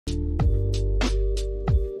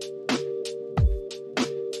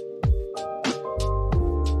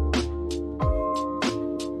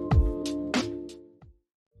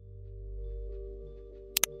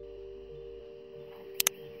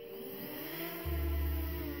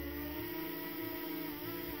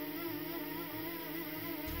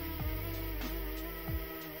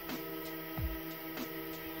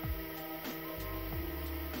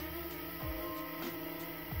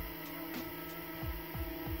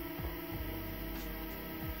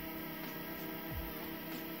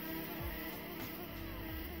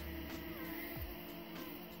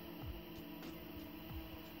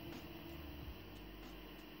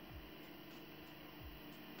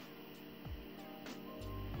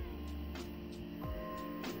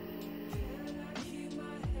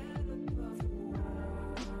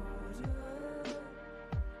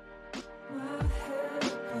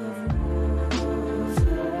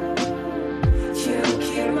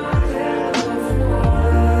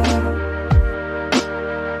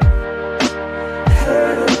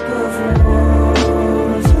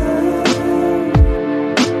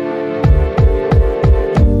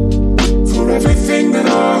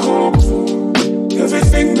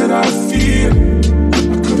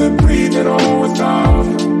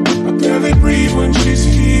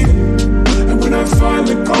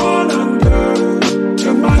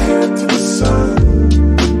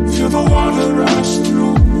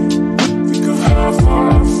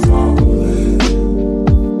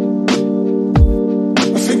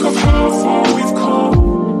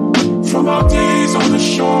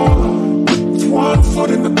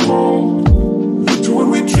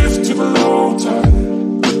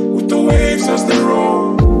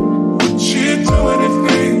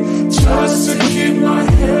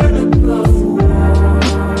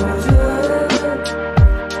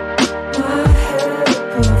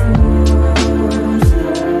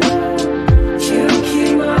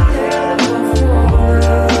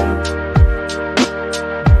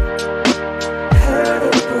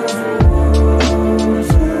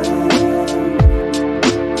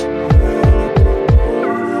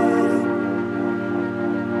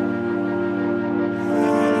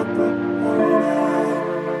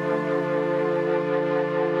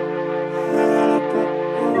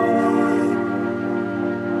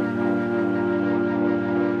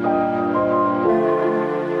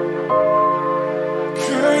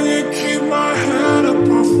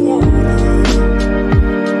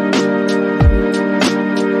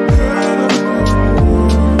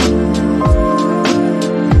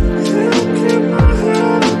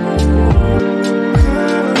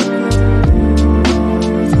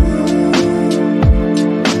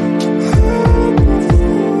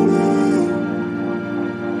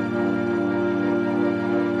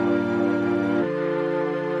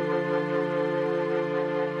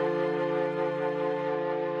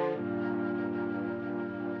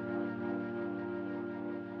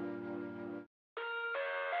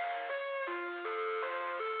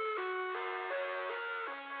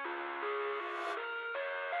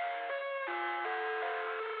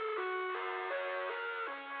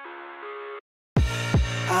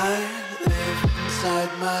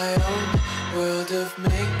inside my own world of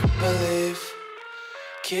make-believe.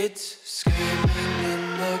 Kids screaming in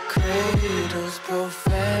the cradles,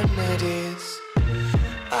 profanities.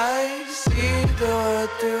 I see the world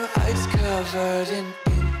through eyes covered in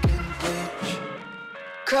ink and bleach.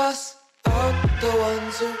 Cross out the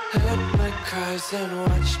ones who heard my cries and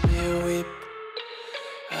watched me weep.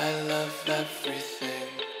 I love everything.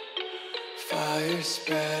 Fire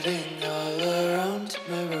spreading all around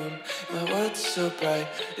my room. My world's so bright,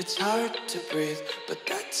 it's hard to breathe, but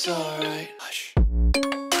that's alright. Hush.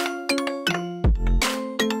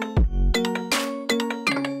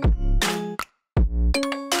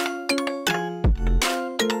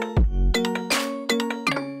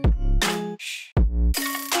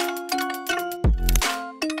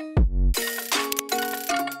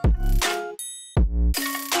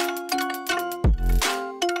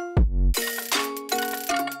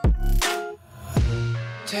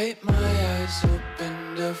 Take my eyes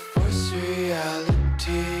open to force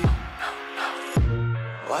reality.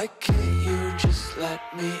 Why can't you just let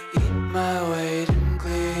me eat my weight in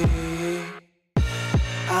glee?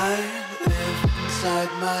 I live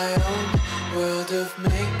inside my own world of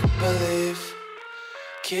make-believe.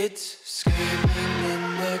 Kids screaming in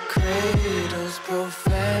their cradles,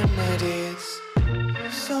 profanities.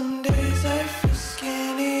 Some days I feel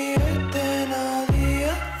skinnier than all the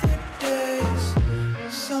other days.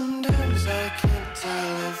 Sometimes I can't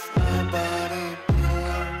tell if my body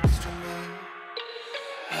belongs to me.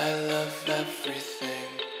 I love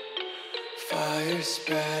everything. Fire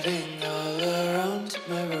spreading all around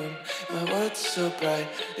my room. My world's so bright,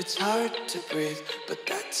 it's hard to breathe, but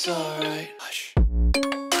that's alright. Hush.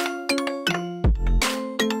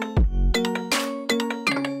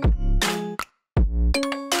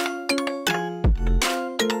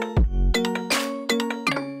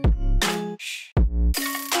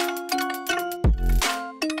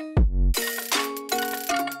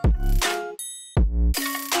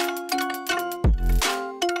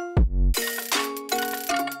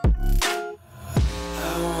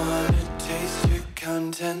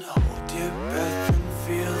 Hold your breath and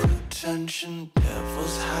feel the tension.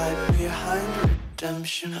 Devils hide behind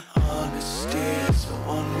redemption. Honesty is a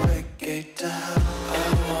one-way gate to hell. I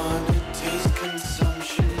wanna taste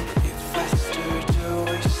consumption. Breathe faster to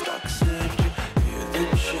waste oxygen. Hear the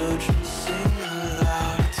children sing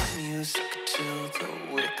aloud. It's music till the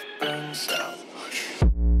wick burns out.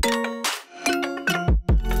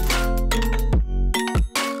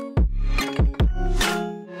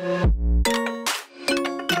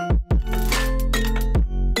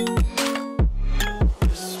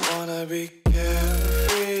 Be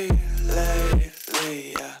carefree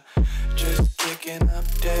lately, yeah. Just kicking up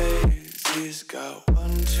daisies. Got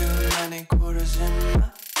one too many quarters in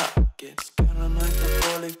my pockets. Counting like the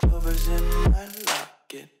four-leaf clovers in my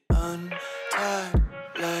locket. Untied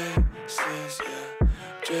laces, yeah.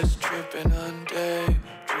 Just tripping on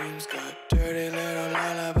daydreams. Got dirty little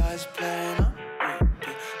lullabies playing on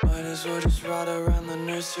repeat. Might as well just ride around the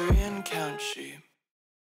nursery and count sheep.